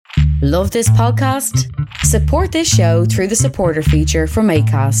Love this podcast? Support this show through the supporter feature from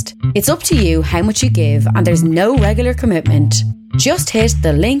Acast. It's up to you how much you give, and there's no regular commitment. Just hit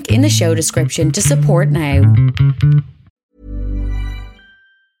the link in the show description to support now.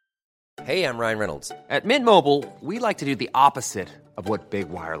 Hey, I'm Ryan Reynolds. At Mint Mobile, we like to do the opposite of what Big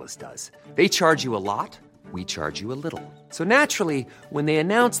Wireless does. They charge you a lot, we charge you a little. So naturally, when they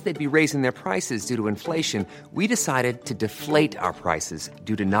announced they'd be raising their prices due to inflation, we decided to deflate our prices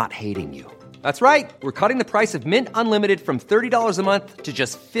due to not hating you. That's right. We're cutting the price of Mint Unlimited from $30 a month to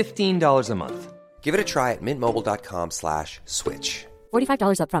just $15 a month. Give it a try at mintmobile.com/switch.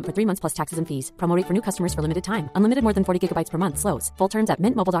 $45 up front for 3 months plus taxes and fees. Promo rate for new customers for limited time. Unlimited more than 40 gigabytes per month. Slows full terms at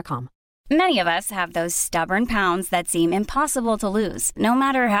mintmobile.com. Many of us have those stubborn pounds that seem impossible to lose, no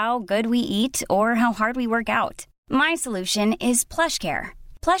matter how good we eat or how hard we work out. My solution is PlushCare.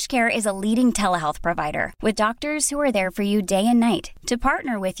 PlushCare is a leading telehealth provider with doctors who are there for you day and night to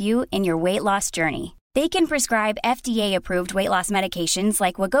partner with you in your weight loss journey. They can prescribe FDA-approved weight loss medications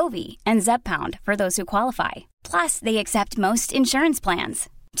like Wegovy and Zepbound for those who qualify. Plus, they accept most insurance plans.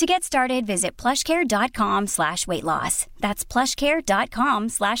 To get started, visit plushcare.com/weightloss. That's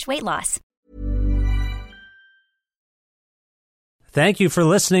plushcare.com/weightloss. Thank you for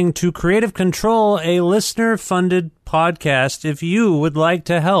listening to Creative Control, a listener-funded podcast. If you would like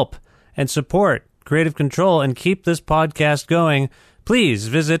to help and support Creative Control and keep this podcast going, please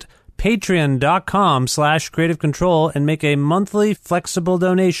visit patreon.com/Creative Control and make a monthly flexible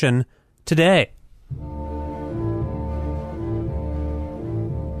donation today.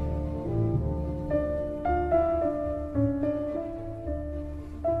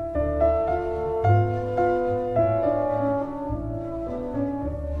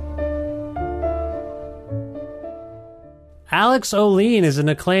 Alex O'Lean is an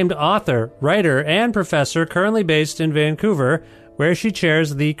acclaimed author, writer, and professor currently based in Vancouver, where she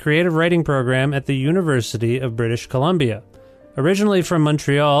chairs the creative writing program at the University of British Columbia. Originally from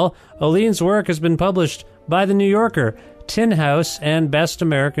Montreal, O'Lean's work has been published by The New Yorker, Tin House, and Best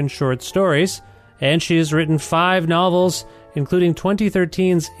American Short Stories, and she has written 5 novels, including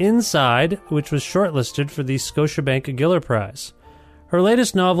 2013's Inside, which was shortlisted for the Scotiabank Giller Prize. Her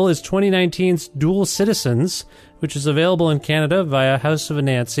latest novel is 2019's Dual Citizens, which is available in Canada via House of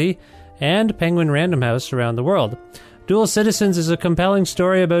Anansi and Penguin Random House around the world. Dual Citizens is a compelling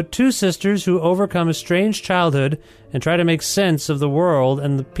story about 2 sisters who overcome a strange childhood and try to make sense of the world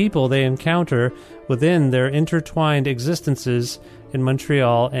and the people they encounter within their intertwined existences in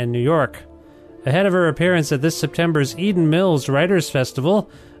Montreal and New York. Ahead of her appearance at this September's Eden Mills Writers' Festival,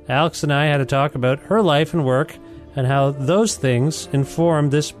 Alex and I had a talk about her life and work and how those things inform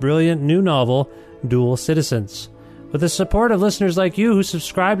this brilliant new novel, Dual Citizens. With the support of listeners like you who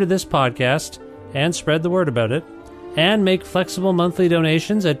subscribe to this podcast and spread the word about it, and make flexible monthly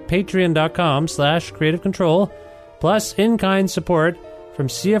donations at patreon.com/Creative Control, plus in-kind support from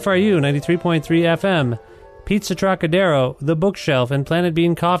CFRU 93.3 FM, Pizza Trocadero, The Bookshelf, and Planet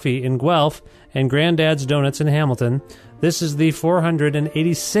Bean Coffee in Guelph, and Granddad's Donuts in Hamilton. This is the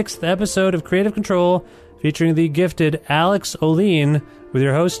 486th episode of Creative Control, featuring the gifted Alex O'Lean, with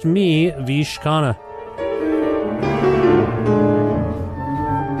your host, me, Vish Khanna.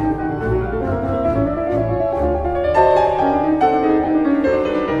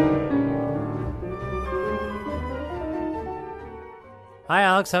 Hi,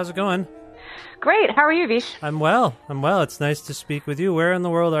 Alex. How's it going? Great. How are you, Vish? I'm well. It's nice to speak with you. Where in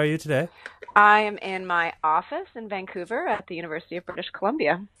the world are you today? I am in my office in Vancouver at the University of British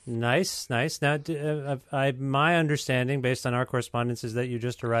Columbia. Nice. Now, my understanding, based on our correspondence, is that you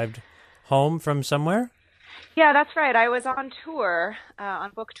just arrived home from somewhere? Yeah, that's right. I was on tour,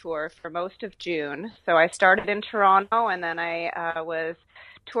 on book tour for most of June. So I started in Toronto, and then I was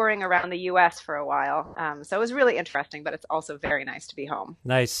touring around the U.S. for a while. So it was really interesting, but it's also very nice to be home.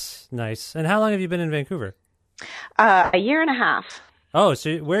 Nice. And how long have you been in Vancouver? A year and a half. Oh,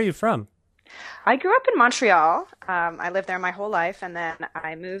 so where are you from? I grew up in Montreal. I lived there my whole life, and then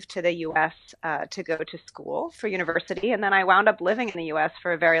I moved to the U.S. To go to school for university, and then I wound up living in the U.S.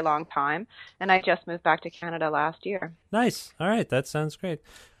 for a very long time, and I just moved back to Canada last year. Nice. All right. That sounds great.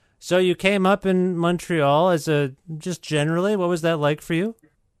 So you came up in Montreal just generally, what was that like for you?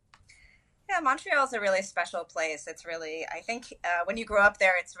 Yeah, Montreal is a really special place. It's really, I think, when you grow up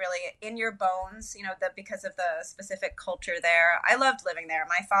there, it's really in your bones, because of the specific culture there. I loved living there.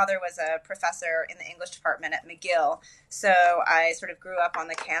 My father was a professor in the English department at McGill, so I sort of grew up on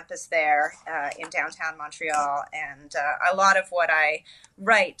the campus there in downtown Montreal, and a lot of what I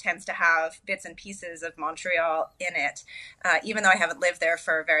write tends to have bits and pieces of Montreal in it. Even though I haven't lived there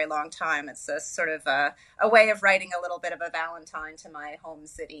for a very long time, it's a sort of a way of writing a little bit of a Valentine to my home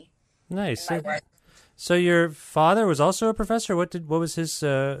city. Nice. in my work. So your father was also a professor? What was his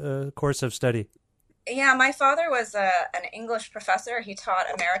course of study? Yeah, my father was an English professor. He taught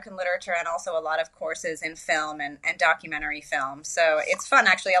American literature and also a lot of courses in film and documentary film. So it's fun,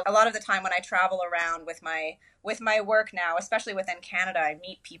 actually. A lot of the time when I travel around with my work now, especially within Canada, I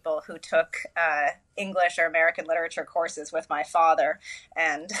meet people who took English or American literature courses with my father.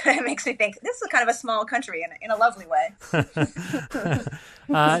 And it makes me think this is kind of a small country in a lovely way.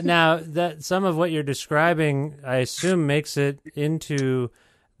 Now, that some of what you're describing, I assume, makes it into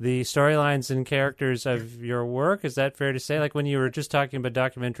the storylines and characters of your work. Is that fair to say? Like when you were just talking about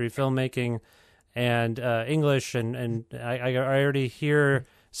documentary filmmaking and English, and I already hear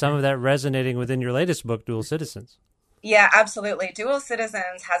some of that resonating within your latest book, Dual Citizens. Yeah, absolutely. Dual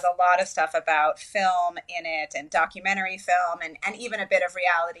Citizens has a lot of stuff about film in it and documentary film and even a bit of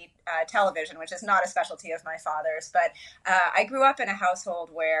reality television, which is not a specialty of my father's. But I grew up in a household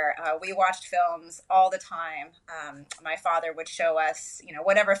where we watched films all the time. My father would show us,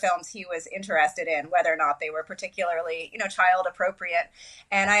 whatever films he was interested in, whether or not they were particularly, child appropriate.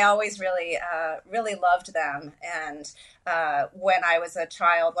 And I always really loved them. And when I was a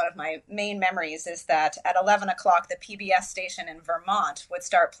child, one of my main memories is that at 11 o'clock, the PBS station in Vermont would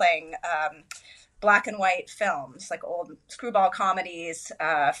start playing black and white films, like old screwball comedies,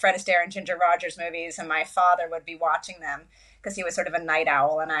 Fred Astaire and Ginger Rogers movies, and my father would be watching them because he was sort of a night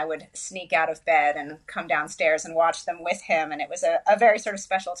owl, and I would sneak out of bed and come downstairs and watch them with him, and it was a very sort of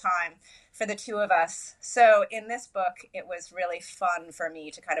special time for the two of us. So in this book, it was really fun for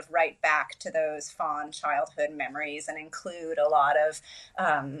me to kind of write back to those fond childhood memories and include a lot of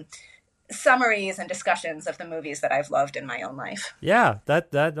summaries and discussions of the movies that I've loved in my own life. Yeah,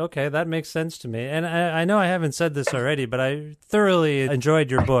 okay, that makes sense to me. And I know I haven't said this already, but I thoroughly enjoyed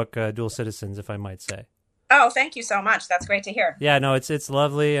your book, Dual Citizens, if I might say. Oh, thank you so much. That's great to hear. Yeah, no, it's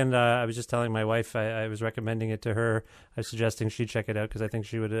lovely, and I was just telling my wife, I was recommending it to her. I was suggesting she check it out because I think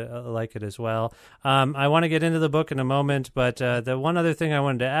she would like it as well. I want to get into the book in a moment, but the one other thing I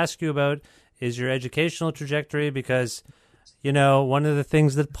wanted to ask you about is your educational trajectory, because, one of the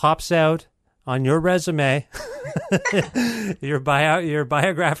things that pops out on your resume, your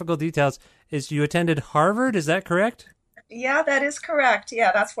biographical details, is you attended Harvard. Is that correct? Yeah, that is correct.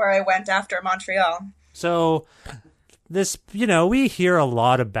 Yeah, that's where I went after Montreal. So this, we hear a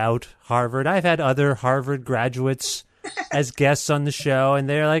lot about Harvard. I've had other Harvard graduates as guests on the show, and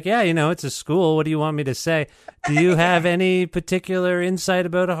they're like, yeah, it's a school. What do you want me to say? Do you have any particular insight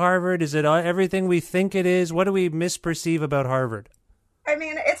about Harvard? Is it everything we think it is? What do we misperceive about Harvard? I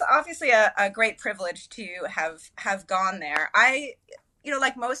mean, it's obviously a great privilege to have gone there.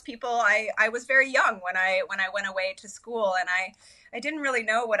 Like most people, I was very young when I went away to school, and I didn't really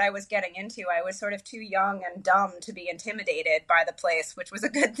know what I was getting into. I was sort of too young and dumb to be intimidated by the place, which was a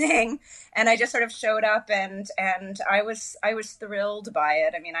good thing. And I just sort of showed up, and I was thrilled by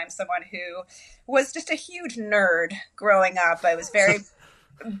it. I mean, I'm someone who was just a huge nerd growing up. I was very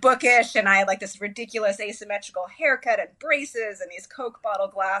bookish, and I had like this ridiculous asymmetrical haircut and braces and these Coke bottle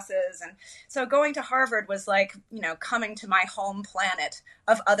glasses. And so going to Harvard was like, coming to my home planet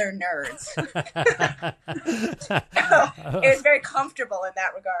of other nerds. It was very comfortable in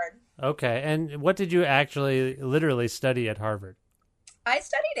that regard. Okay. And what did you actually literally study at Harvard? I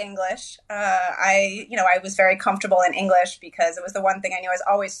studied English. I was very comfortable in English because it was the one thing I knew. I was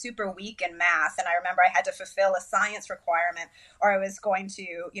always super weak in math. And I remember I had to fulfill a science requirement or I was going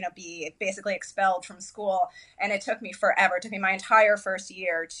to, be basically expelled from school. And it took me forever. It took me my entire first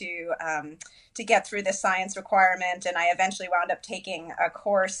year to get through this science requirement. And I eventually wound up taking a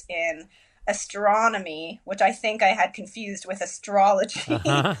course in astronomy, which I think I had confused with astrology.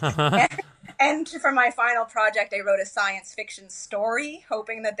 And for my final project, I wrote a science fiction story,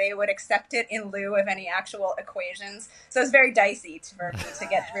 hoping that they would accept it in lieu of any actual equations. So it was very dicey for me to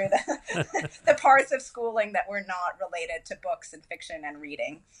get through the parts of schooling that were not related to books and fiction and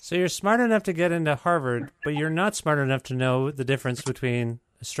reading. So you're smart enough to get into Harvard, but you're not smart enough to know the difference between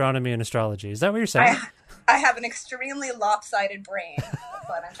astronomy and astrology. Is that what you're saying? I have an extremely lopsided brain. That's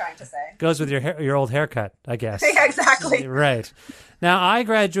what I'm trying to say. Goes with your old haircut, I guess. Yeah, exactly. Right. Now, I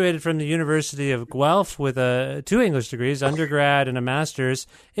graduated from the University of Guelph with 2 English degrees, undergrad and a master's.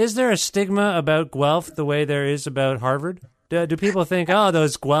 Is there a stigma about Guelph the way there is about Harvard? Do people think, oh,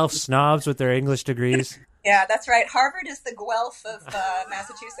 those Guelph snobs with their English degrees? Yeah, that's right. Harvard is the Guelph of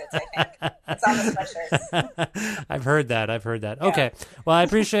Massachusetts, I think. It's on the sweatshirts. I've heard that. Yeah. Okay. Well, I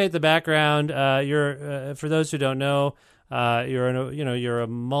appreciate the background. You're for those who don't know, you're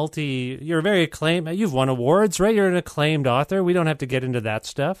very acclaimed. You've won awards, right? You're an acclaimed author. We don't have to get into that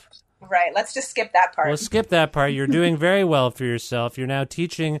stuff. Right. Let's just skip that part. We'll skip that part. You're doing very well for yourself. You're now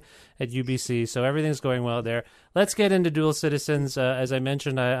teaching at UBC, so everything's going well there. Let's get into Dual Citizens. As I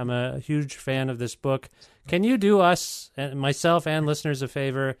mentioned, I'm a huge fan of this book. Can you do us, myself and listeners, a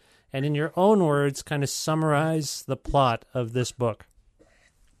favor, and in your own words, kind of summarize the plot of this book?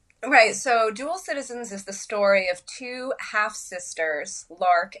 Right. So Dual Citizens is the story of two half-sisters,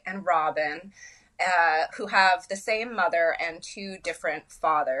 Lark and Robin, who have the same mother and two different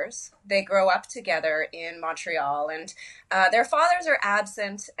fathers. They grow up together in Montreal, and their fathers are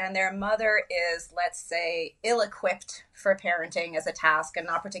absent, and their mother is, let's say, ill-equipped for parenting as a task and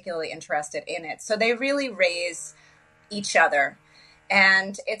not particularly interested in it. So they really raise each other.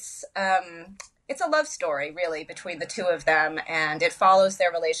 And it's a love story, really, between the two of them, and it follows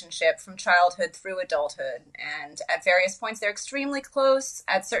their relationship from childhood through adulthood. And at various points, they're extremely close.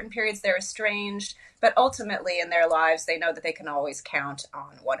 At certain periods, they're estranged. But ultimately, in their lives, they know that they can always count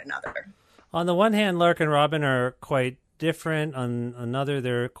on one another. On the one hand, Lark and Robin are quite different. On another,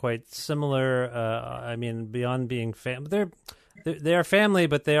 they're quite similar. Beyond being family, they are family,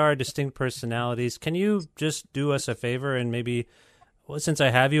 but they are distinct personalities. Can you just do us a favor and maybe... Well, since I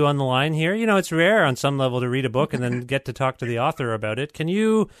have you on the line here, it's rare on some level to read a book and then get to talk to the author about it. Can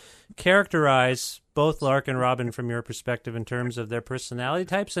you characterize both Lark and Robin from your perspective in terms of their personality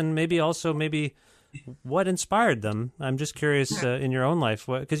types and maybe what inspired them? I'm just curious in your own life,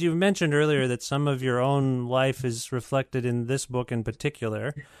 because you mentioned earlier that some of your own life is reflected in this book in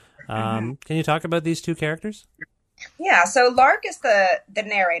particular. Can you talk about these two characters? Yeah, so Lark is the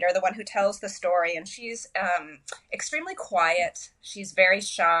narrator, the one who tells the story, and she's extremely quiet. She's very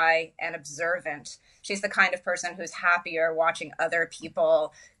shy and observant. She's the kind of person who's happier watching other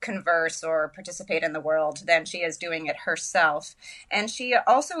people converse or participate in the world than she is doing it herself. And she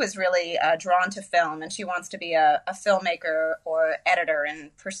also is really drawn to film, and she wants to be a filmmaker or editor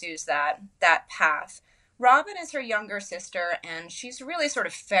and pursues that path. Robin is her younger sister, and she's really sort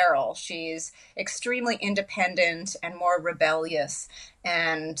of feral. She's extremely independent and more rebellious,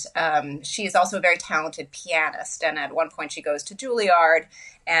 and she's also a very talented pianist. And at one point she goes to Juilliard,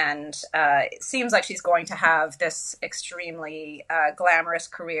 and it seems like she's going to have this extremely glamorous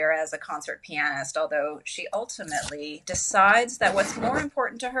career as a concert pianist, although she ultimately decides that what's more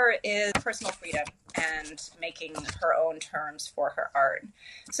important to her is personal freedom and making her own terms for her art.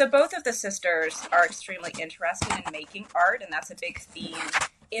 So both of the sisters are extremely interested in making art, and that's a big theme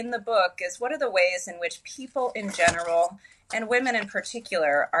in the book, is what are the ways in which people in general and women in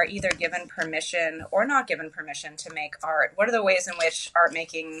particular are either given permission or not given permission to make art? What are the ways in which art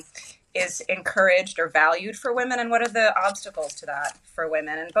making is encouraged or valued for women, and what are the obstacles to that for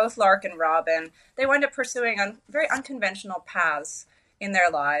women? And both Lark and Robin, they wind up pursuing very unconventional paths in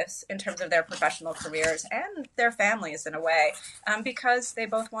their lives in terms of their professional careers and their families in a way, because they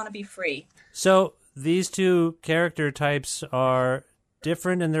both want to be free. So these two character types are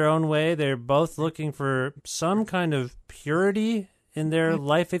different in their own way. They're both looking for some kind of purity in their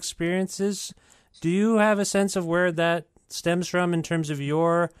life experiences. Do you have a sense of where that stems from in terms of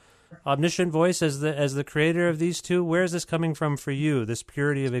your omniscient voice as the creator of these two? Where is this coming from for you, this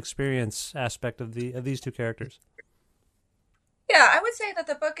purity of experience aspect of these two characters? Yeah, I would say that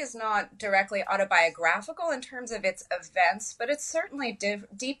the book is not directly autobiographical in terms of its events, but it's certainly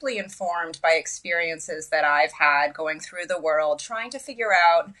deeply informed by experiences that I've had going through the world, trying to figure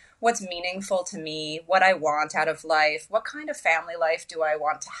out what's meaningful to me, what I want out of life, what kind of family life do I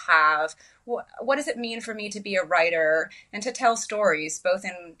want to have, what does it mean for me to be a writer and to tell stories, both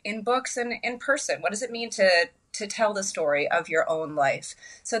in books and in person? What does it mean to tell the story of your own life?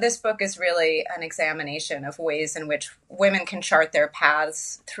 So this book is really an examination of ways in which women can chart their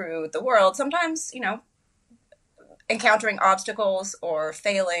paths through the world, sometimes, encountering obstacles or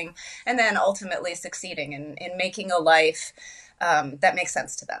failing, and then ultimately succeeding in making a life that makes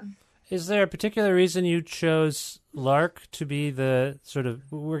sense to them. Is there a particular reason you chose Lark to be the sort of,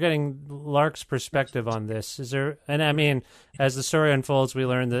 we're getting Lark's perspective on this. Is there, and I mean, as the story unfolds, we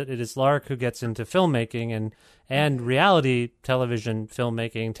learn that it is Lark who gets into filmmaking and reality television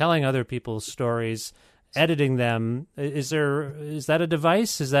filmmaking, telling other people's stories, editing them. Is that a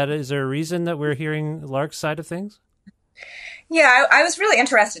device? Is there a reason that we're hearing Lark's side of things? Yeah, I was really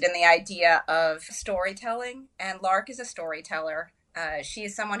interested in the idea of storytelling, and Lark is a storyteller. She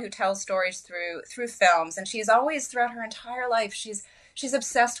is someone who tells stories through films, and she's always, throughout her entire life, she's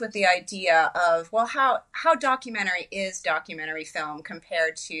obsessed with the idea of, well, how documentary is documentary film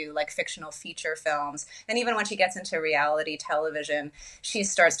compared to like fictional feature films. And even when she gets into reality television, she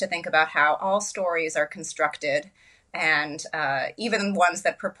starts to think about how all stories are constructed and even ones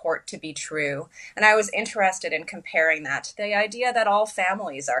that purport to be true. And I was interested in comparing that to the idea that all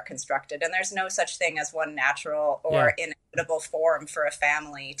families are constructed and there's no such thing as one natural or inevitable form for a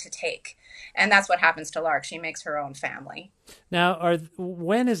family to take. And that's what happens to Lark. She makes her own family. Now,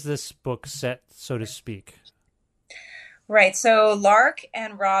 when is this book set, so to speak? Right. So Lark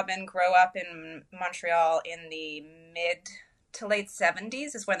and Robin grow up in Montreal in the mid to late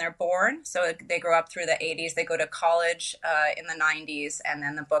 70s is when they're born. So they grow up through the 80s. They go to college in the 90s. And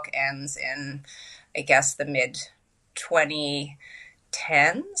then the book ends in, I guess, the mid 2010s,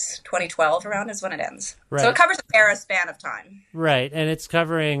 2012 around is when it ends. Right. So it covers a fair span of time. Right. And it's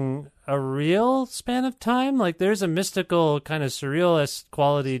covering a real span of time. Like there's a mystical kind of surrealist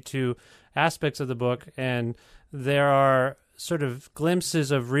quality to aspects of the book. And there are sort of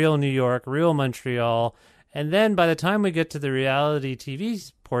glimpses of real New York, real Montreal. And then by the time we get to the reality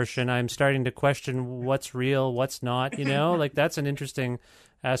TV portion, I'm starting to question what's real, what's not, like that's an interesting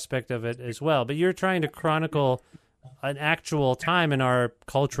aspect of it as well. But you're trying to chronicle an actual time in our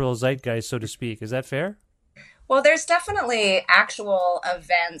cultural zeitgeist, so to speak. Is that fair? Well, there's definitely actual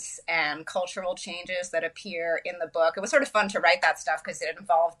events and cultural changes that appear in the book. It was sort of fun to write that stuff because it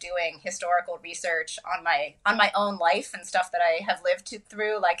involved doing historical research on my own life and stuff that I have lived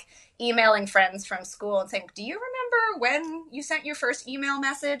through, like emailing friends from school and saying, do you remember when you sent your first email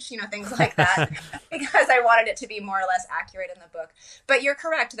message? Things like that, because I wanted it to be more or less accurate in the book. But you're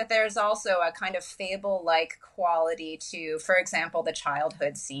correct that there's also a kind of fable-like quality to, for example, the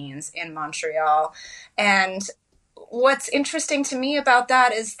childhood scenes in Montreal. And what's interesting to me about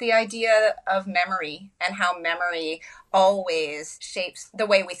that is the idea of memory and how memory always shapes the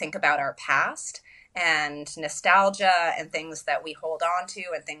way we think about our past and nostalgia and things that we hold on to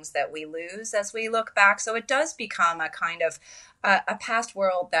and things that we lose as we look back. So it does become a kind of a past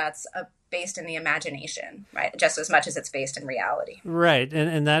world that's based in the imagination, right? Just as much as it's based in reality. Right.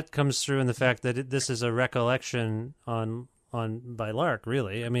 And that comes through in the fact that this is a recollection on by Lark,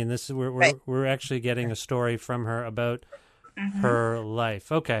 really. I mean, we're actually getting a story from her about her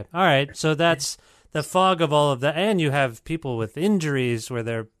life. Okay. All right. So that's the fog of all of that. And you have people with injuries where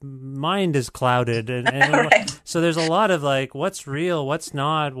their mind is clouded. And right. So there's a lot of like, what's real, what's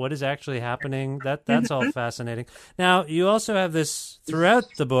not, what is actually happening. That's all fascinating. Now, you also have this throughout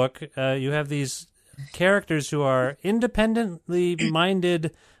the book, you have these characters who are independently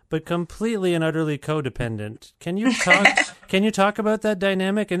minded but completely and utterly codependent. Can you talk about that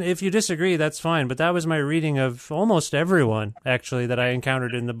dynamic? And if you disagree, that's fine. But that was my reading of almost everyone, actually, that I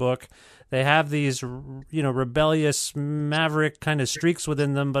encountered in the book. They have these, rebellious, maverick kind of streaks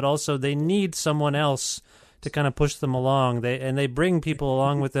within them, but also they need someone else to kind of push them along. They bring people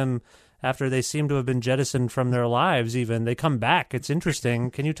along with them after they seem to have been jettisoned from their lives even. They come back. It's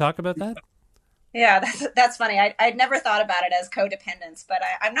interesting. Can you talk about that? Yeah, that's funny. I'd never thought about it as codependence, but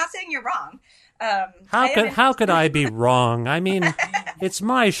I'm not saying you're wrong. How could I be wrong? I mean, it's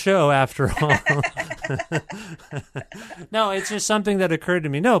my show after all. No, it's just something that occurred to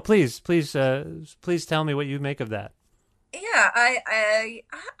me. No, please tell me what you make of that. Yeah, I'm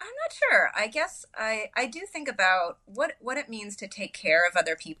not sure. I guess I do think about what it means to take care of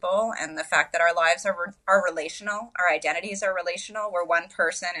other people and the fact that our lives are relational, our identities are relational. We're one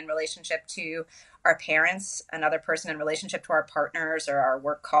person in relationship to our parents, another person in relationship to our partners or our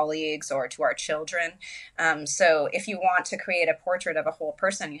work colleagues or to our children. So if you want to create a portrait of a whole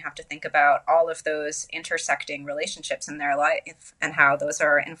person, you have to think about all of those intersecting relationships in their life and how those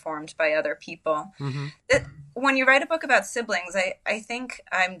are informed by other people. Mm-hmm. When you write a book about siblings, I think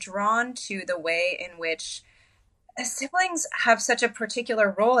I'm drawn to the way in which siblings have such a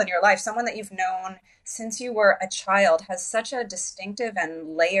particular role in your life. Someone that you've known since you were a child has such a distinctive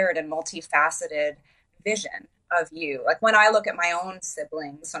and layered and multifaceted vision of you. Like when I look at my own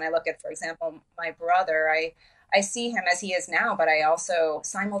siblings, when I look at, for example, my brother, I see him as he is now, but I also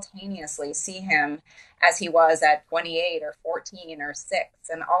simultaneously see him as he was at 28 or 14 or 6.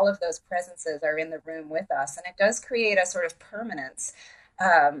 And all of those presences are in the room with us. And it does create a sort of permanence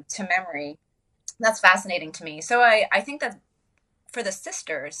to memory. That's fascinating to me. So I think that for the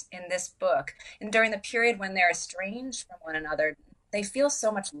sisters in this book, and during the period when they're estranged from one another, they feel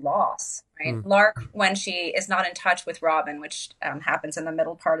so much loss, right? Lark, when she is not in touch with Robin, which happens in the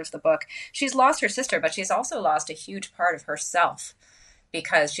middle part of the book, she's lost her sister, but she's also lost a huge part of herself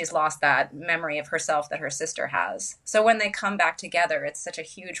because she's lost that memory of herself that her sister has. So when they come back together, it's such a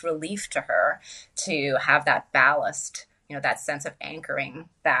huge relief to her to have that ballast, that sense of anchoring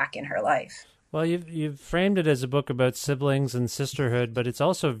back in her life. Well, you've framed it as a book about siblings and sisterhood, but it's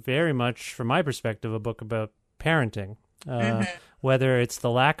also very much, from my perspective, a book about parenting. whether it's the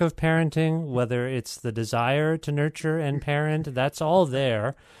lack of parenting, whether it's the desire to nurture and parent, that's all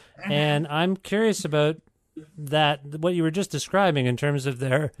there. And I'm curious about that, what you were just describing in terms of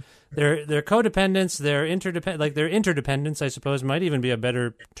their codependence, their interdependence, I suppose, might even be a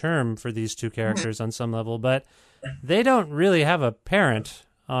better term for these two characters on some level, but they don't really have a parent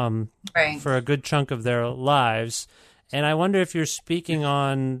for a good chunk of their lives. And I wonder if you're speaking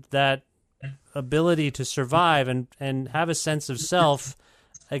on that ability to survive and have a sense of self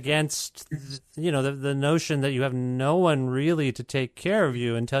against, the notion that you have no one really to take care of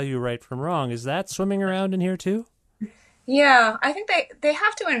you and tell you right from wrong. Is that swimming around in here too? Yeah, I think they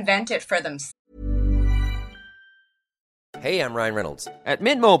have to invent it for themselves. Hey, I'm Ryan Reynolds. At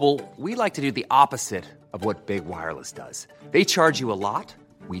Mint Mobile, we like to do the opposite of what Big Wireless does. They charge you a lot.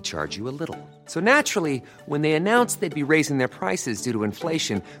 We charge you a little. So naturally, when they announced they'd be raising their prices due to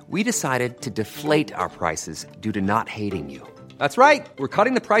inflation, we decided to deflate our prices due to not hating you. That's right. We're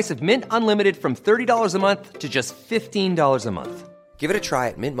cutting the price of Mint Unlimited from $30 a month to just $15 a month. Give it a try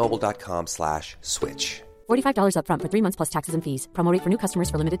at mintmobile.com/switch. $45 up front for 3 months plus taxes and fees. Promo rate for new customers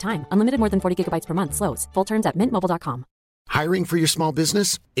for limited time. Unlimited more than 40 gigabytes per month. Slows full terms at mintmobile.com. Hiring for your small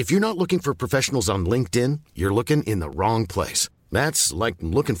business? If you're not looking for professionals on LinkedIn, you're looking in the wrong place. That's like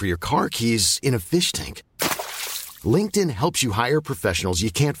looking for your car keys in a fish tank. LinkedIn helps you hire professionals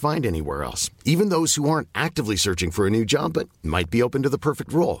you can't find anywhere else, even those who aren't actively searching for a new job but might be open to the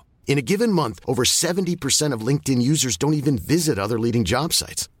perfect role. In a given month, over 70% of LinkedIn users don't even visit other leading job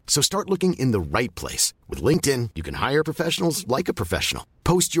sites. So start looking in the right place. With LinkedIn, you can hire professionals like a professional.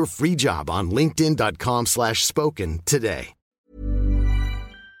 Post your free job on linkedin.com/spoken today.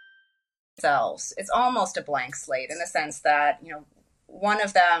 It's almost a blank slate in the sense that, one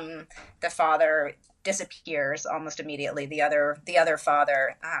of them, the father, disappears almost immediately. The other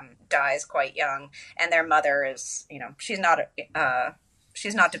father dies quite young, and their mother is, she's not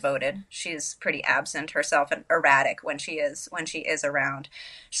devoted. She's pretty absent herself and erratic when she is around.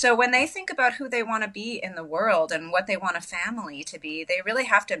 So when they think about who they want to be in the world and what they want a family to be, they really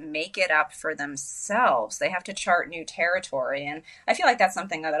have to make it up for themselves. They have to chart new territory. And I feel like that's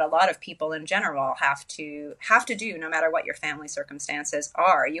something that a lot of people in general have to do, no matter what your family circumstances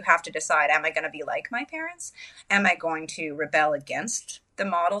are. You have to decide, am I going to be like my parents? Am I going to rebel against the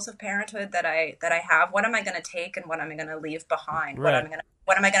models of parenthood that I have? What am I going to take and what am I going to leave behind? Right.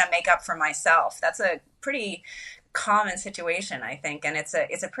 What am I going to make up for myself? That's a pretty common situation, I think, and it's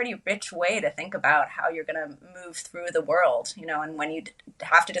a pretty rich way to think about how you're going to move through the world, and when you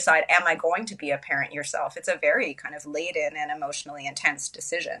have to decide, am I going to be a parent yourself? It's a very kind of laden and emotionally intense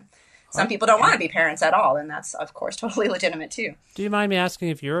decision. Some people don't want to be parents at all, and that's, of course, totally legitimate too. Do you mind me asking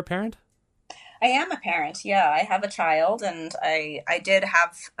if you're a parent? I am a parent. Yeah, I have a child, and I did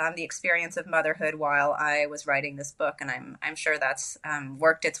have the experience of motherhood while I was writing this book, and I'm sure that's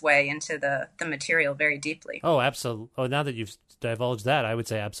worked its way into the material very deeply. Oh, absolutely. Oh, now that you've divulged that, I would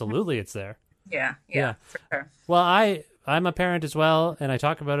say absolutely it's there. Yeah, for sure. Well, I'm a parent as well, and I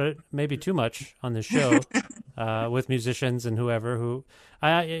talk about it maybe too much on this show with musicians and whoever who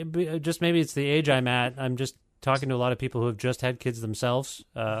just maybe it's the age I'm at. I'm just talking to a lot of people who have just had kids themselves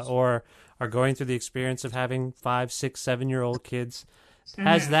or are going through the experience of having 5, 6, 7-year-old kids.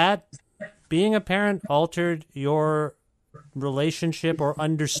 Has that, being a parent, altered your relationship or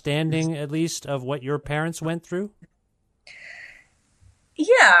understanding, at least, of what your parents went through?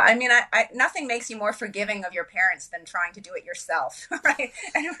 Yeah, I mean, I nothing makes you more forgiving of your parents than trying to do it yourself, right?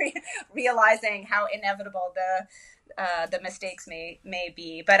 And realizing how inevitable the mistakes may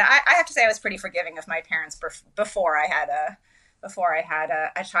be. But I have to say I was pretty forgiving of my parents before I had a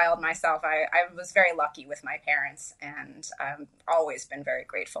child myself. I was very lucky with my parents, and I've always been very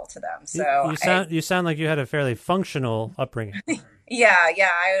grateful to them. So you sound like you had a fairly functional upbringing. Yeah.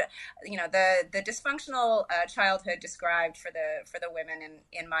 The dysfunctional childhood described for the women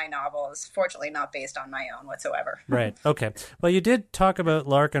in my novel is fortunately not based on my own whatsoever. Right. Okay. Well, you did talk about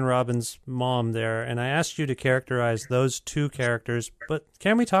Lark and Robin's mom there, and I asked you to characterize those two characters, but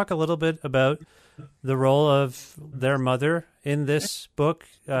can we talk a little bit about the role of their mother in this book?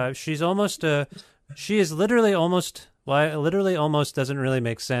 She is literally almost doesn't really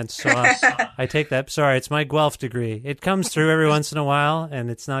make sense. So I take that. Sorry, it's my Guelph degree. It comes through every once in a while, and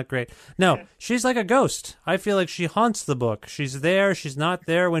it's not great. No, she's like a ghost. I feel like she haunts the book. She's there. She's not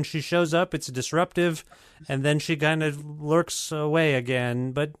there. When she shows up, it's disruptive, and then she kind of lurks away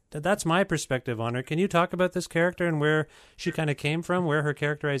again. But that's my perspective on her. Can you talk about this character and where she kind of came from, where her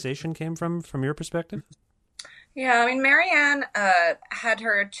characterization came from your perspective? Yeah, I mean, Marianne had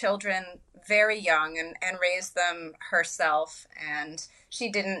her children very young and raised them herself. And she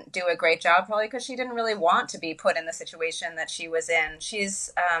didn't do a great job, probably because she didn't really want to be put in the situation that she was in.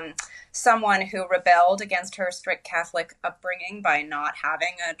 She's someone who rebelled against her strict Catholic upbringing by not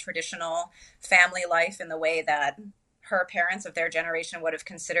having a traditional family life in the way that her parents of their generation would have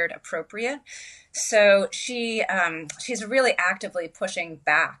considered appropriate. So she's really actively pushing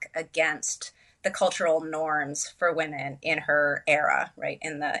back against the cultural norms for women in her era, right,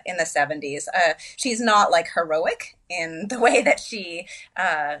 in the 70s. She's not like heroic in the way that she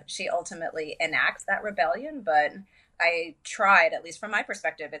ultimately enacts that rebellion, but I tried, at least from my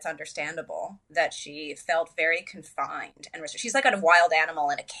perspective, it's understandable that she felt very confined, and she's like a wild animal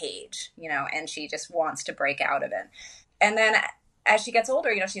in a cage, and she just wants to break out of it. And then as she gets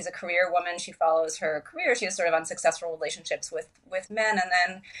older, she's a career woman. She follows her career. She has sort of unsuccessful relationships with men. And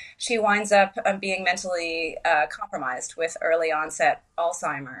then she winds up being mentally compromised with early onset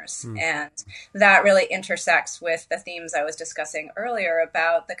Alzheimer's. And that really intersects with the themes I was discussing earlier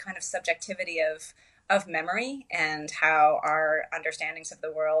about the kind of subjectivity of memory and how our understandings of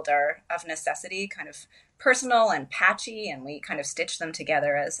the world are of necessity kind of personal and patchy, and we kind of stitch them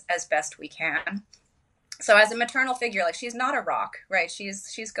together as best we can. So as a maternal figure, like, she's not a rock, right?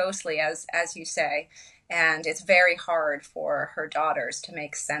 She's ghostly, as you say, and it's very hard for her daughters to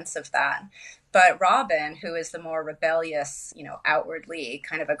make sense of that. But Robin, who is the more rebellious, outwardly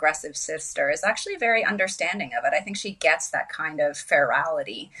kind of aggressive sister, is actually very understanding of it. I think she gets that kind of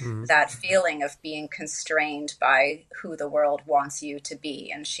ferality, that feeling of being constrained by who the world wants you to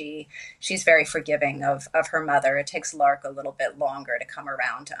be. And she's very forgiving of her mother. It takes Lark a little bit longer to come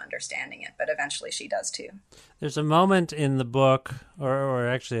around to understanding it, but eventually she does too. There's a moment in the book, or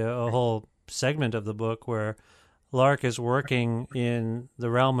actually a whole segment of the book, where Lark is working in the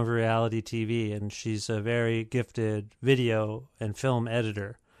realm of reality TV, and she's a very gifted video and film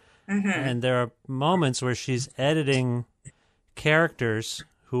editor. And there are moments where she's editing characters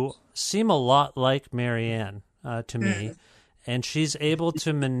who seem a lot like Marianne to me, and she's able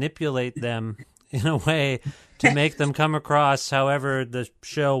to manipulate them in a way to make them come across however the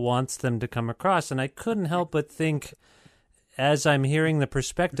show wants them to come across. And I couldn't help but think, as I'm hearing the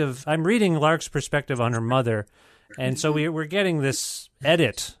perspective, I'm reading Lark's perspective on her mother, and so we're getting this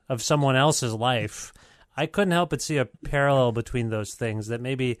edit of someone else's life. I couldn't help but see a parallel between those things, that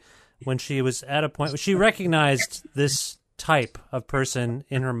maybe when she was at a point, she recognized this type of person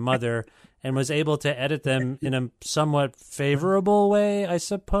in her mother and was able to edit them in a somewhat favorable way, I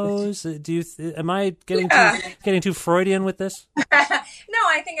suppose. Am I getting too Freudian with this? No,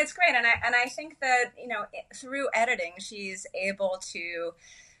 I think it's great. And I think that, through editing, she's able to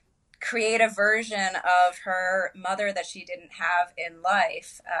create a version of her mother that she didn't have in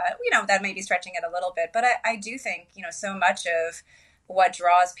life. That may be stretching it a little bit, but I do think, so much of what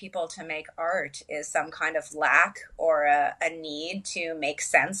draws people to make art is some kind of lack or a need to make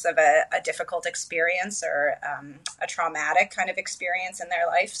sense of a difficult experience or a traumatic kind of experience in their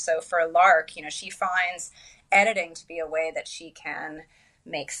life. So for Lark, she finds editing to be a way that she can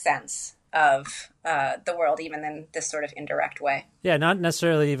make sense of the world, even in this sort of indirect way. Yeah, not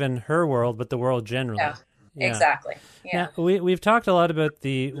necessarily even her world, but the world generally. Yeah. Exactly. Yeah. Now, we've talked a lot about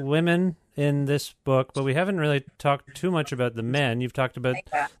the women in this book, but we haven't really talked too much about the men. You've talked about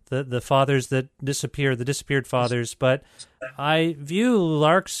the fathers that disappear, the disappeared fathers, but I view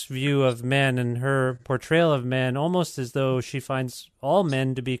Lark's view of men and her portrayal of men almost as though she finds all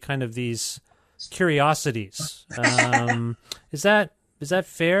men to be kind of these curiosities. Is that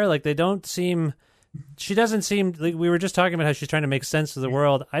fair? Like, she doesn't seem, like, we were just talking about how she's trying to make sense of the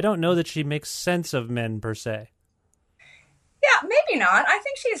world. I don't know that she makes sense of men per se. Yeah, maybe not. I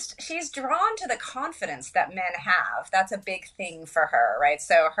think she's drawn to the confidence that men have. That's a big thing for her, right?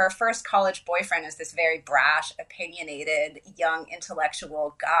 So her first college boyfriend is this very brash, opinionated, young,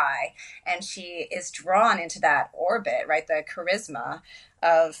 intellectual guy, and she is drawn into that orbit, right? The charisma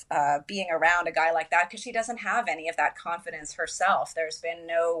of being around a guy like that, because she doesn't have any of that confidence herself. There's been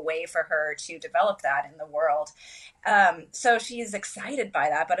no way for her to develop that in the world. So she's excited by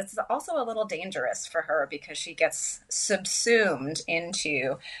that, but it's also a little dangerous for her because she gets subsumed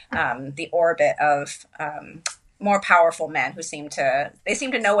into the orbit of more powerful men who seem to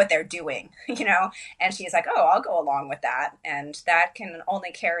know what they're doing, and she's like, oh, I'll go along with that. And that can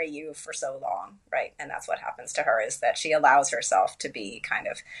only carry you for so long, right? And that's what happens to her, is that she allows herself to be kind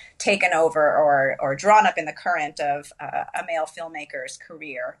of taken over or drawn up in the current of a male filmmaker's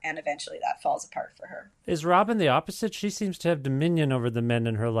career. And eventually that falls apart for her. Is Robin the opposite? She seems to have dominion over the men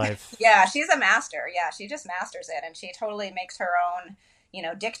in her life. Yeah, she's a master. Yeah, she just masters it. And she totally makes her own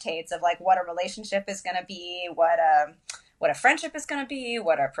dictates of like what a relationship is going to be, what what a friendship is going to be,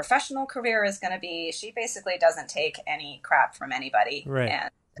 what a professional career is going to be. She basically doesn't take any crap from anybody,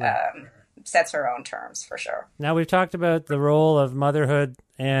 and sets her own terms for sure. Now, we've talked about the role of motherhood,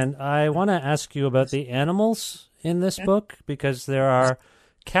 and I want to ask you about the animals in this book, because there are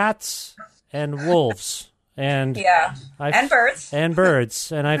cats and wolves. And and birds. And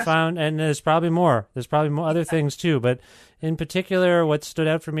birds. And I found, and there's probably more other things too, but in particular, what stood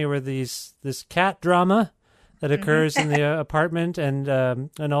out for me were this cat drama that occurs in the apartment,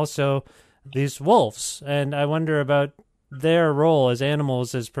 and also these wolves. And I wonder about their role as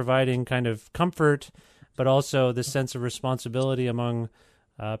animals, as providing kind of comfort, but also this sense of responsibility among,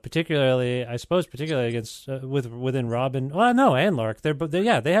 particularly against within Robin. Well, no, and Lark.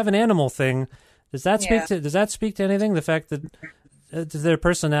 They have an animal thing. Does that speak to anything? The fact that their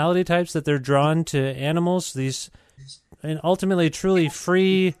personality types, that they're drawn to animals, these, and ultimately truly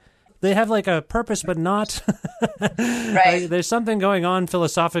free. They have like a purpose, but not. Right. There's something going on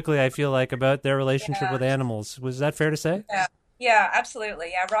philosophically, I feel like, about their relationship with animals. Was that fair to say? Yeah,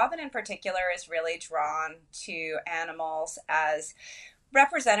 absolutely. Yeah, Robin in particular is really drawn to animals as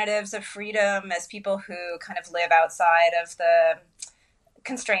representatives of freedom, as people who kind of live outside of the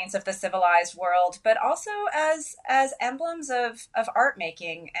constraints of the civilized world, but also as emblems of art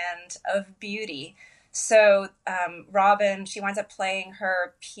making and of beauty. So Robin, she winds up playing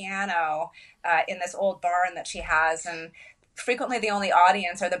her piano in this old barn that she has, and frequently the only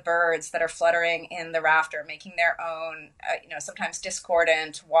audience are the birds that are fluttering in the rafter, making their own, sometimes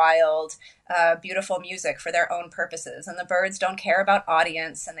discordant, wild, beautiful music for their own purposes. And the birds don't care about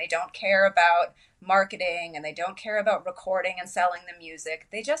audience, and they don't care about marketing, and they don't care about recording and selling the music.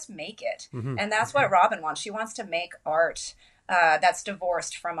 They just make it. Mm-hmm. And that's what Robin wants. She wants to make art that's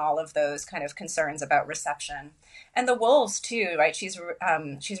divorced from all of those kind of concerns about reception. And the wolves too, right? She's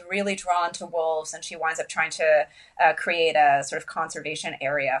really drawn to wolves, and she winds up trying to create a sort of conservation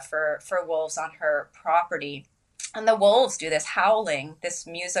area for wolves on her property. And the wolves do this howling, this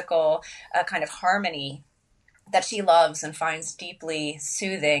musical kind of harmony that she loves and finds deeply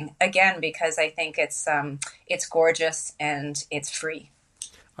soothing. Again, because I think it's gorgeous and it's free.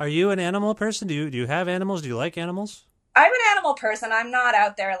 Are you an animal person? Do you have animals? Do you like animals? I'm an animal person. I'm not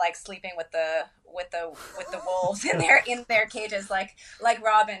out there like sleeping with the wolves in their cages like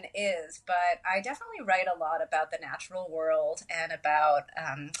Robin is, but I definitely write a lot about the natural world and about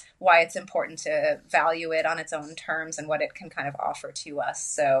why it's important to value it on its own terms and what it can kind of offer to us.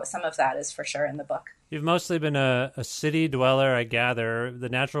 So some of that is for sure in the book. You've mostly been a city dweller, I gather. The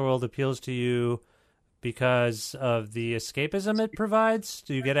natural world appeals to you because of the escapism it provides.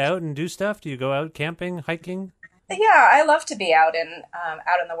 Do you get out and do stuff? Do you go out camping, hiking? Yeah, I love to be out in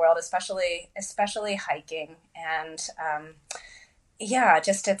the world, especially hiking, and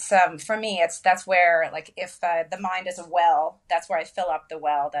just it's for me that's where, like, if the mind is a well, that's where I fill up the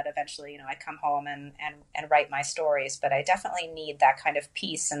well that eventually I come home and write my stories. But I definitely need that kind of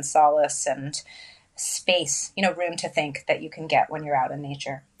peace and solace and space, room to think that you can get when you're out in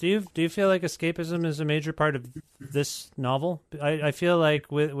nature. Do you feel like escapism is a major part of this novel? I feel like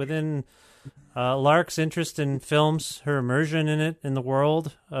within Lark's interest in films, her immersion in it, in the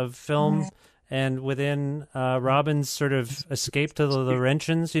world of film, and within Robin's sort of escape to the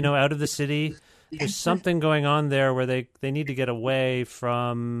Laurentians, out of the city, there's something going on there where they need to get away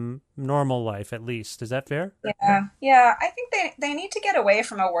from normal life, at least. Is that fair? Yeah. I think they need to get away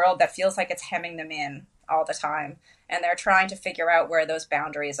from a world that feels like it's hemming them in all the time. And they're trying to figure out where those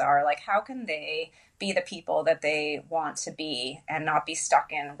boundaries are. Like, how can they be the people that they want to be and not be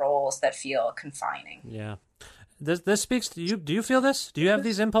stuck in roles that feel confining? Yeah. This speaks to you. Do you feel this? Do you have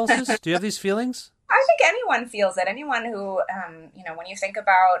these impulses? Do you have these feelings? I think anyone feels it. Anyone who, when you think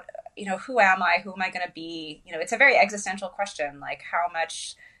about, who am I going to be? It's a very existential question. Like, how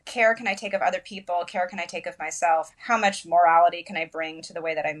much care can I take of other people? Care can I take of myself? How much morality can I bring to the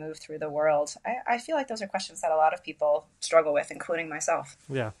way that I move through the world? I feel like those are questions that a lot of people struggle with, including myself.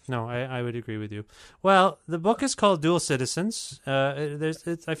 Yeah, no, I would agree with you. Well, the book is called Dual Citizens.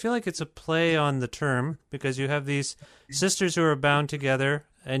 I feel like it's a play on the term, because you have these sisters who are bound together,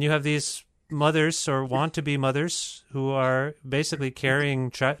 and you have these mothers, or want to be mothers, who are basically carrying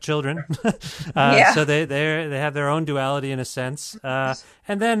children. So they have their own duality in a sense.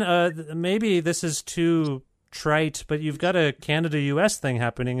 And then maybe this is too trite, but you've got a Canada-US thing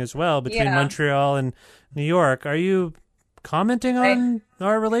happening as well between Montreal and New York. Are you commenting on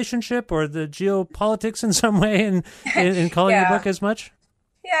our relationship or the geopolitics in some way in calling the book as much?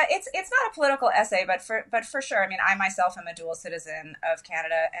 Yeah, it's not a political essay, but for sure. I mean, I myself am a dual citizen of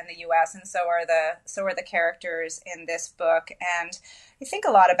Canada and the U.S., and so are the characters in this book. And I think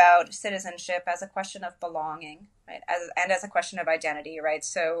a lot about citizenship as a question of belonging, right? As a question of identity, right?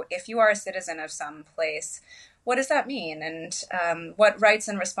 So if you are a citizen of some place, what does that mean? And what rights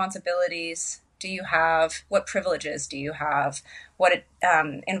and responsibilities do you have? What privileges do you have? What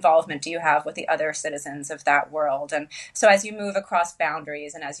involvement do you have with the other citizens of that world? And so as you move across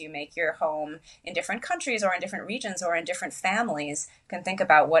boundaries and as you make your home in different countries or in different regions or in different families, you can think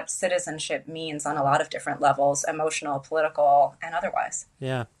about what citizenship means on a lot of different levels, emotional, political, and otherwise.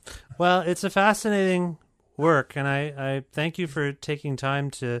 Yeah. Well, it's a fascinating work, and I thank you for taking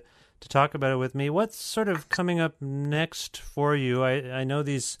time to talk about it with me. What's sort of coming up next for you? I know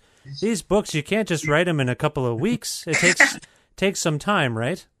these books, you can't just write them in a couple of weeks. It takes some time,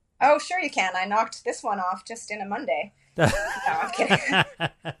 right? Oh, sure you can. I knocked this one off just in a Monday. No, I'm kidding.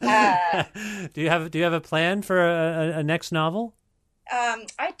 Do you have a plan for a next novel?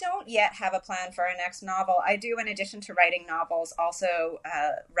 I don't yet have a plan for a next novel. I do, in addition to writing novels, also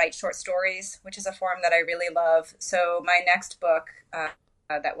write short stories, which is a form that I really love. So my next book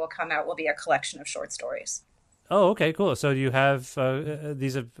that will come out will be a collection of short stories. Oh, okay, cool. So you have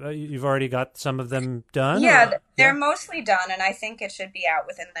you've already got some of them done? Yeah, they're mostly done, and I think it should be out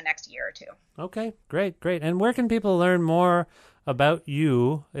within the next year or two. Okay, great. And where can people learn more about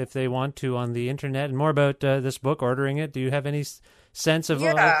you if they want to on the internet, and more about this book, ordering it? Do you have any sense of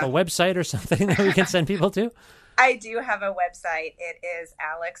a website or something that we can send people to? I do have a website. It is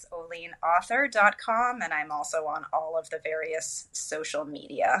alexoleenauthor.com, and I'm also on all of the various social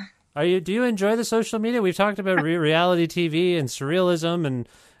media. Do you enjoy the social media? We've talked about reality TV and surrealism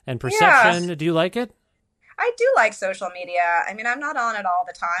and perception. Yeah. Do you like it? I do like social media. I mean, I'm not on it all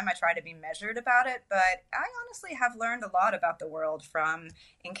the time. I try to be measured about it, but I honestly have learned a lot about the world from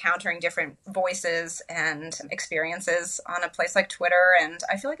encountering different voices and experiences on a place like Twitter. And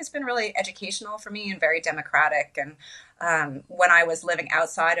I feel like it's been really educational for me and very democratic. And when I was living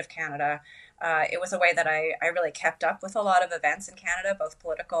outside of Canada, it was a way that I really kept up with a lot of events in Canada, both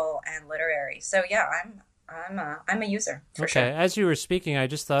political and literary. So yeah, I'm a user for sure. Okay, as you were speaking, I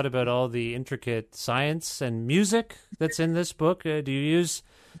just thought about all the intricate science and music that's in this book. Do you use?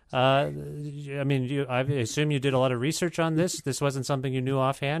 I assume you did a lot of research on this. This wasn't something you knew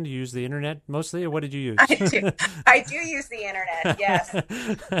offhand. You used the internet mostly, or what did you use? I do use the internet, yes.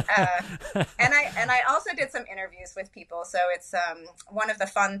 And I also did some interviews with people. So it's one of the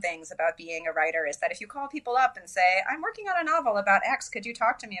fun things about being a writer is that if you call people up and say, I'm working on a novel about X, could you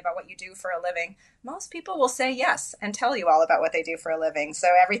talk to me about what you do for a living? Most people will say yes and tell you all about what they do for a living. So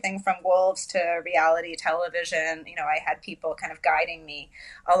everything from wolves to reality television, I had people kind of guiding me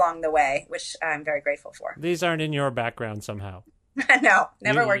along the way, which I'm very grateful for. These aren't in your background somehow. No,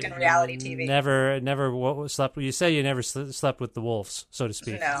 never worked in reality TV. Never slept. You say you never slept with the wolves, so to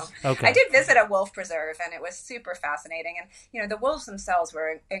speak. No. Okay. I did visit a wolf preserve, and it was super fascinating. And, the wolves themselves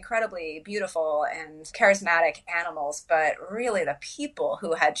were incredibly beautiful and charismatic animals, but really the people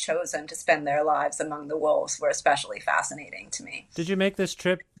who had chosen to spend their lives among the wolves were especially fascinating to me. Did you make this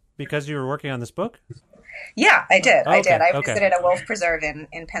trip because you were working on this book? Yeah, I did. I visited a wolf preserve in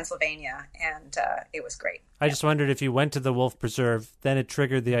Pennsylvania, and it was great. I just wondered if you went to the wolf preserve, then it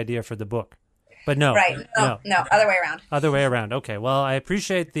triggered the idea for the book. But no. Right. No, other way around. Other way around. Okay. Well, I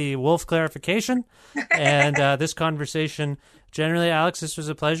appreciate the wolf clarification and this conversation. Generally, Alex, this was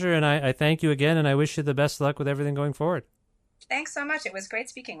a pleasure, and I thank you again, and I wish you the best luck with everything going forward. Thanks so much. It was great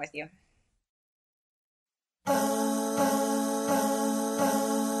speaking with you.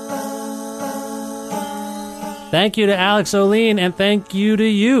 Thank you to Alex Oleen, and thank you to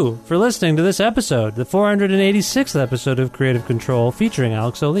you for listening to this episode, the 486th episode of Creative Control featuring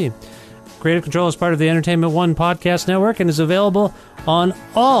Alex Oleen. Creative Control is part of the Entertainment One podcast network and is available on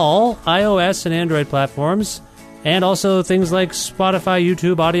all iOS and Android platforms, and also things like Spotify,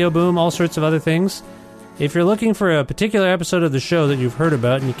 YouTube, Audio Boom, all sorts of other things. If you're looking for a particular episode of the show that you've heard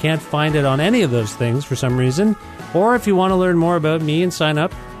about and you can't find it on any of those things for some reason, or if you want to learn more about me and sign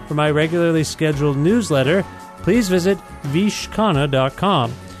up for my regularly scheduled newsletter, please visit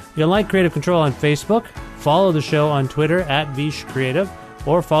vishkhanna.com. You can like Creative Control on Facebook, follow the show on Twitter @VishCreative,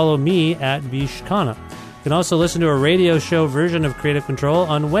 or follow me @VishKhanna. You can also listen to a radio show version of Creative Control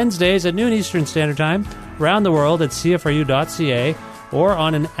on Wednesdays at noon Eastern Standard Time around the world at cfru.ca or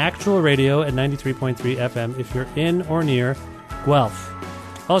on an actual radio at 93.3 FM if you're in or near Guelph.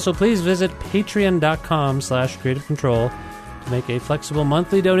 Also, please visit patreon.com/Creative Control to make a flexible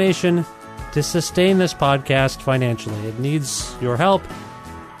monthly donation to sustain this podcast financially. It needs your help.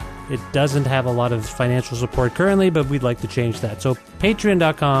 It doesn't have a lot of financial support currently, but we'd like to change that. So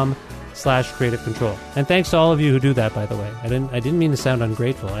patreon.com/creative control. And thanks to all of you who do that, by the way. I didn't mean to sound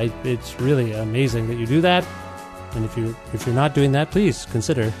ungrateful. It's really amazing that you do that. And if you're not doing that, please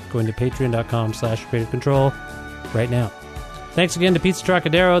consider going to patreon.com/creative control right now. Thanks again to Pizza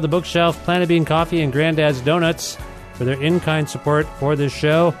Trocadero, The Bookshelf, Planet Bean Coffee, and Granddad's Donuts for their in-kind support for this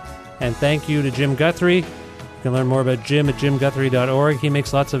show. And thank you to Jim Guthrie. You can learn more about Jim at jimguthrie.org. He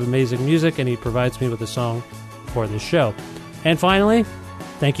makes lots of amazing music, and he provides me with a song for this show. And finally,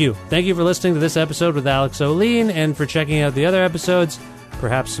 thank you. Thank you for listening to this episode with Alex O'Lean and for checking out the other episodes,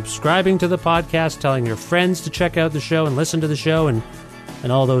 perhaps subscribing to the podcast, telling your friends to check out the show and listen to the show, and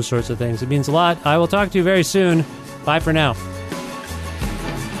all those sorts of things. It means a lot. I will talk to you very soon. Bye for now.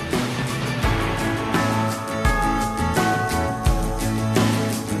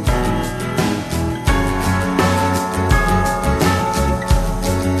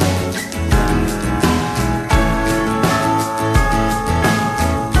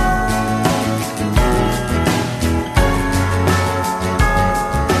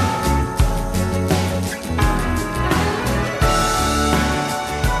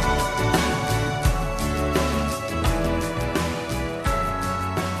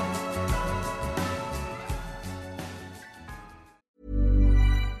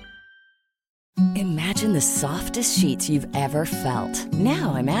 Imagine the softest sheets you've ever felt.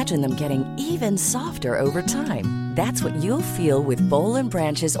 Now imagine them getting even softer over time. That's what you'll feel with Boll &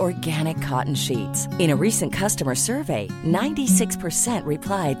 Branch's organic cotton sheets. In a recent customer survey, 96%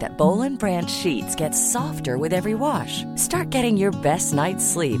 replied that Boll & Branch sheets get softer with every wash. Start getting your best night's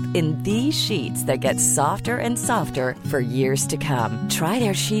sleep in these sheets that get softer and softer for years to come. Try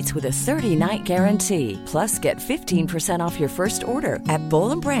their sheets with a 30-night guarantee. Plus, get 15% off your first order at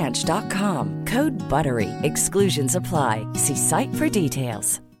bollandbranch.com. Code BUTTERY. Exclusions apply. See site for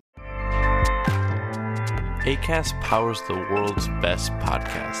details. Acast powers the world's best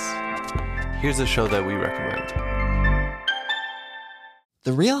podcasts. Here's a show that we recommend.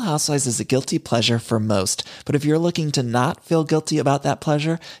 The Real Housewives is a guilty pleasure for most, but if you're looking to not feel guilty about that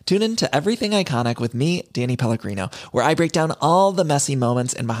pleasure, tune in to Everything Iconic with me, Danny Pellegrino, where I break down all the messy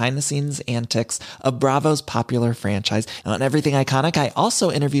moments and behind-the-scenes antics of Bravo's popular franchise. And on Everything Iconic, I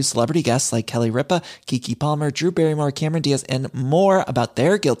also interview celebrity guests like Kelly Ripa, Keke Palmer, Drew Barrymore, Cameron Diaz, and more about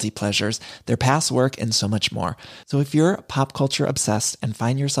their guilty pleasures, their past work, and so much more. So if you're pop culture obsessed and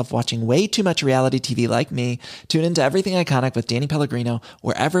find yourself watching way too much reality TV like me, tune in to Everything Iconic with Danny Pellegrino,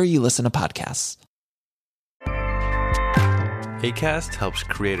 wherever you listen to podcasts. Acast helps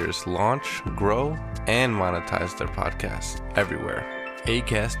creators launch, grow, and monetize their podcasts everywhere.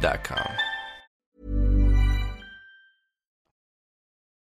 Acast.com.